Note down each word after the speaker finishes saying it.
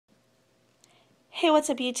Hey,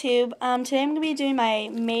 what's up YouTube? Today I'm going to be doing my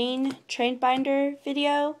main trade binder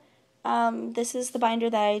video. This is the binder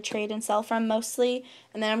that I trade and sell from mostly,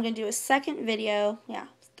 and then I'm going to do a second video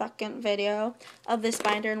of this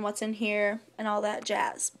binder and what's in here and all that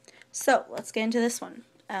jazz. So, let's get into this one.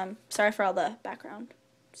 Sorry for all the background.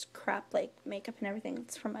 It's crap, like makeup and everything.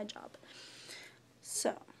 It's from my job.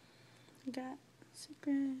 So, I got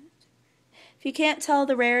secret. If you can't tell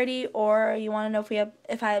the rarity or you want to know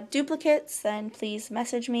if I have duplicates, then please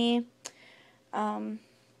message me.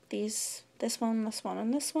 This one,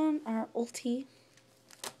 and this one are Ulti.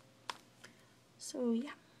 So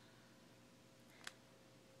yeah.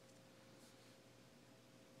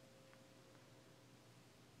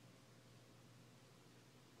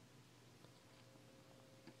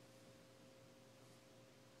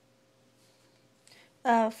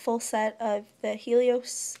 A full set of the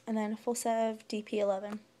Helios and then a full set of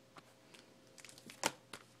DP11.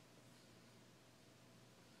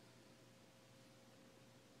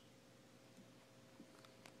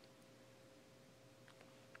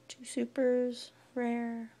 Two supers,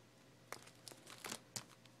 rare.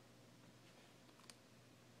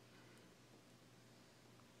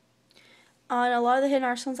 On a lot of the hidden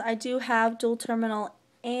arsenals, I do have dual terminal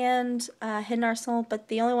and hidden arsenal, but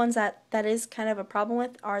the only ones that is kind of a problem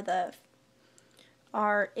with are the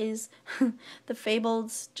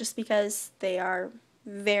Fableds, just because they are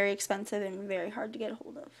very expensive and very hard to get a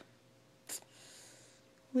hold of. At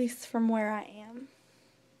least from where I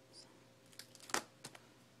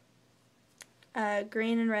am.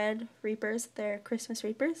 Green and red Reapers, they're Christmas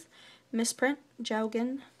Reapers. Misprint,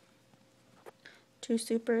 Jowgen. Two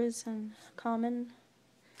supers and common.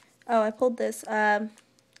 Oh, I pulled this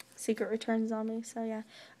Secret Return zombie, so yeah.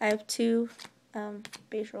 I have two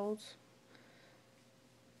base rolls.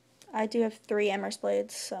 I do have 3 Emrys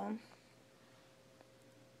Blades, so.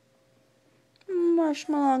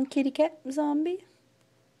 Marshmallow Kitty Cat Zombie.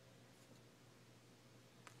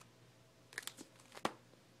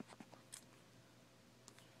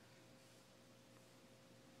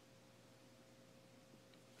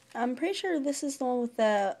 I'm pretty sure this is the one with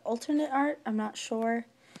the alternate art. I'm not sure.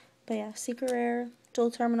 But yeah, Secret Rare,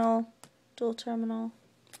 dual terminal.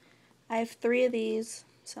 I have 3 of these,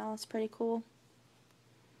 so that's pretty cool.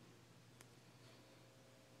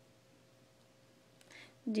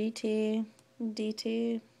 DT,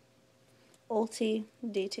 Ulti,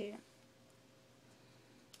 DT.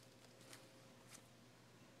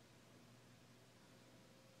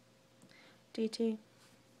 DT.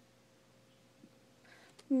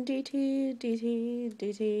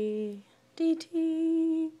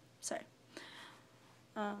 Sorry.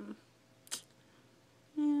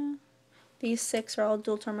 Yeah. These 6 are all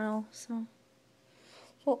dual terminal, so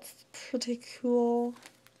that's pretty cool.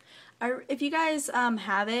 If you guys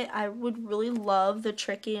have it, I would really love the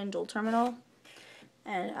Tricky and dual terminal,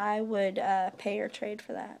 and I would pay or trade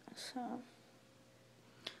for that. So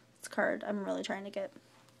this card, I'm really trying to get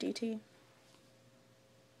DT.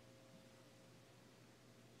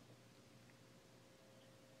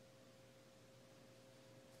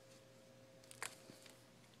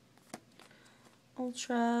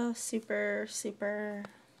 Ultra, super.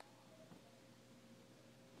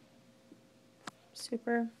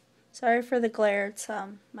 Sorry for the glare, it's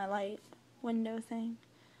my light window thing.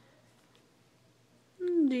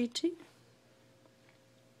 DT.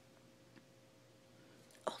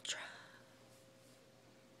 Ultra.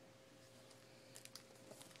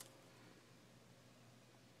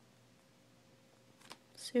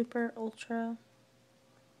 Super, Ultra.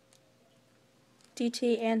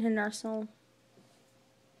 DT and hidden arsenal.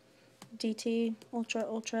 DT,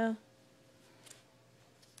 Ultra.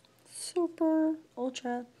 Super,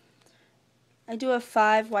 Ultra. I do have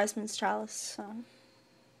 5 Wiseman's Chalice, so.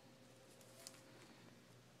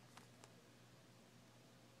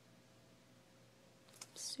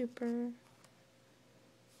 Super.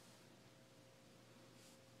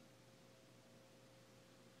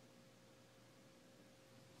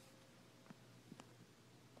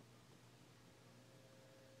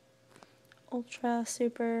 Ultra,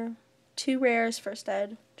 super. 2 rares first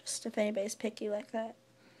ed, just if anybody's picky like that.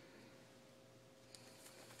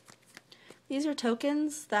 These are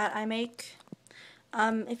tokens that I make.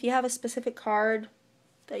 If you have a specific card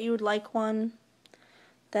that you would like one,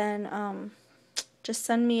 then just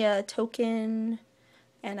send me a token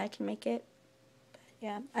and I can make it. But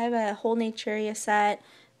yeah, I have a whole Naturia set,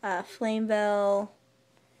 Flameville,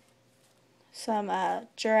 some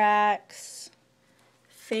Jirax,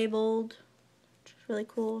 Fabled, which is really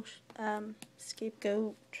cool,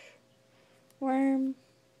 Scapegoat, Worm.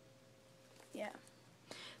 Yeah.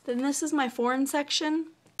 Then this is my foreign section.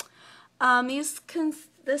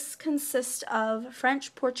 This consists of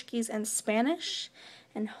French, Portuguese, and Spanish,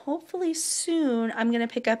 and hopefully soon I'm gonna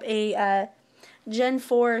pick up a Gen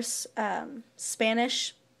 4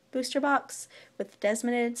 Spanish booster box with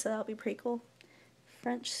Desmonded, so that'll be pretty cool.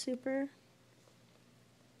 French Super.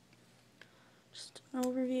 Just an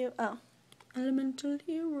overview. Oh, Elemental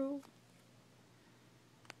Hero.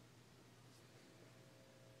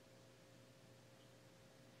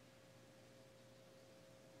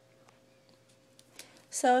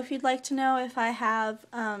 So if you'd like to know if I have,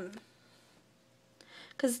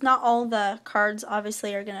 because not all the cards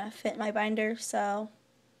obviously are going to fit my binder, so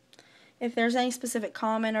if there's any specific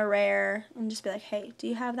common or rare, and just be like, hey, do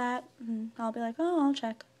you have that? And I'll be like, oh, I'll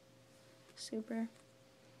check. Super.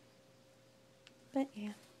 But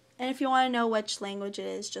yeah. And if you want to know which language it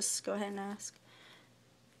is, just go ahead and ask.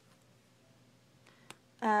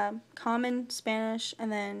 Common, Spanish,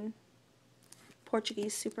 and then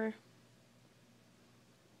Portuguese Super.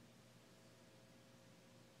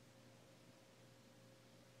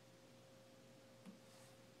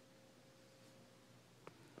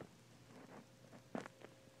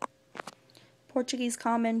 Portuguese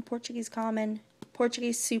Common, Portuguese Common,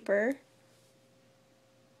 Portuguese Super.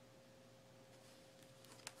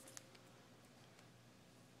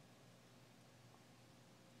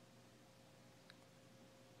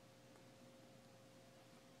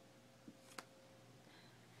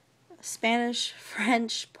 Spanish,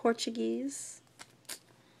 French, Portuguese.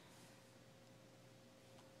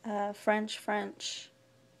 French, French,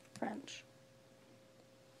 French.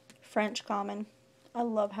 French Common. I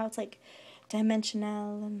love how it's like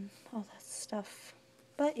dimensional and all that stuff.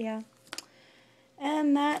 But yeah.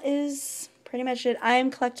 And that is pretty much it. I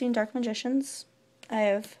am collecting Dark Magicians. I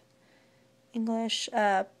have English,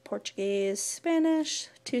 Portuguese, Spanish,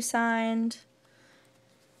 2 signed.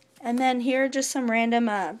 And then here are just some random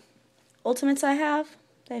ultimates I have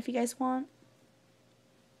that if you guys want.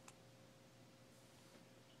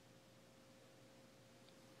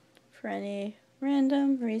 For any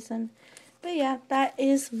random reason. But yeah, that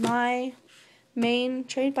is my main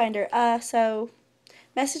trade binder. So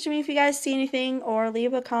message me if you guys see anything or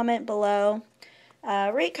leave a comment below.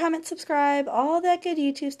 Rate, comment, subscribe, all that good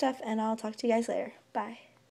YouTube stuff, and I'll talk to you guys later. Bye.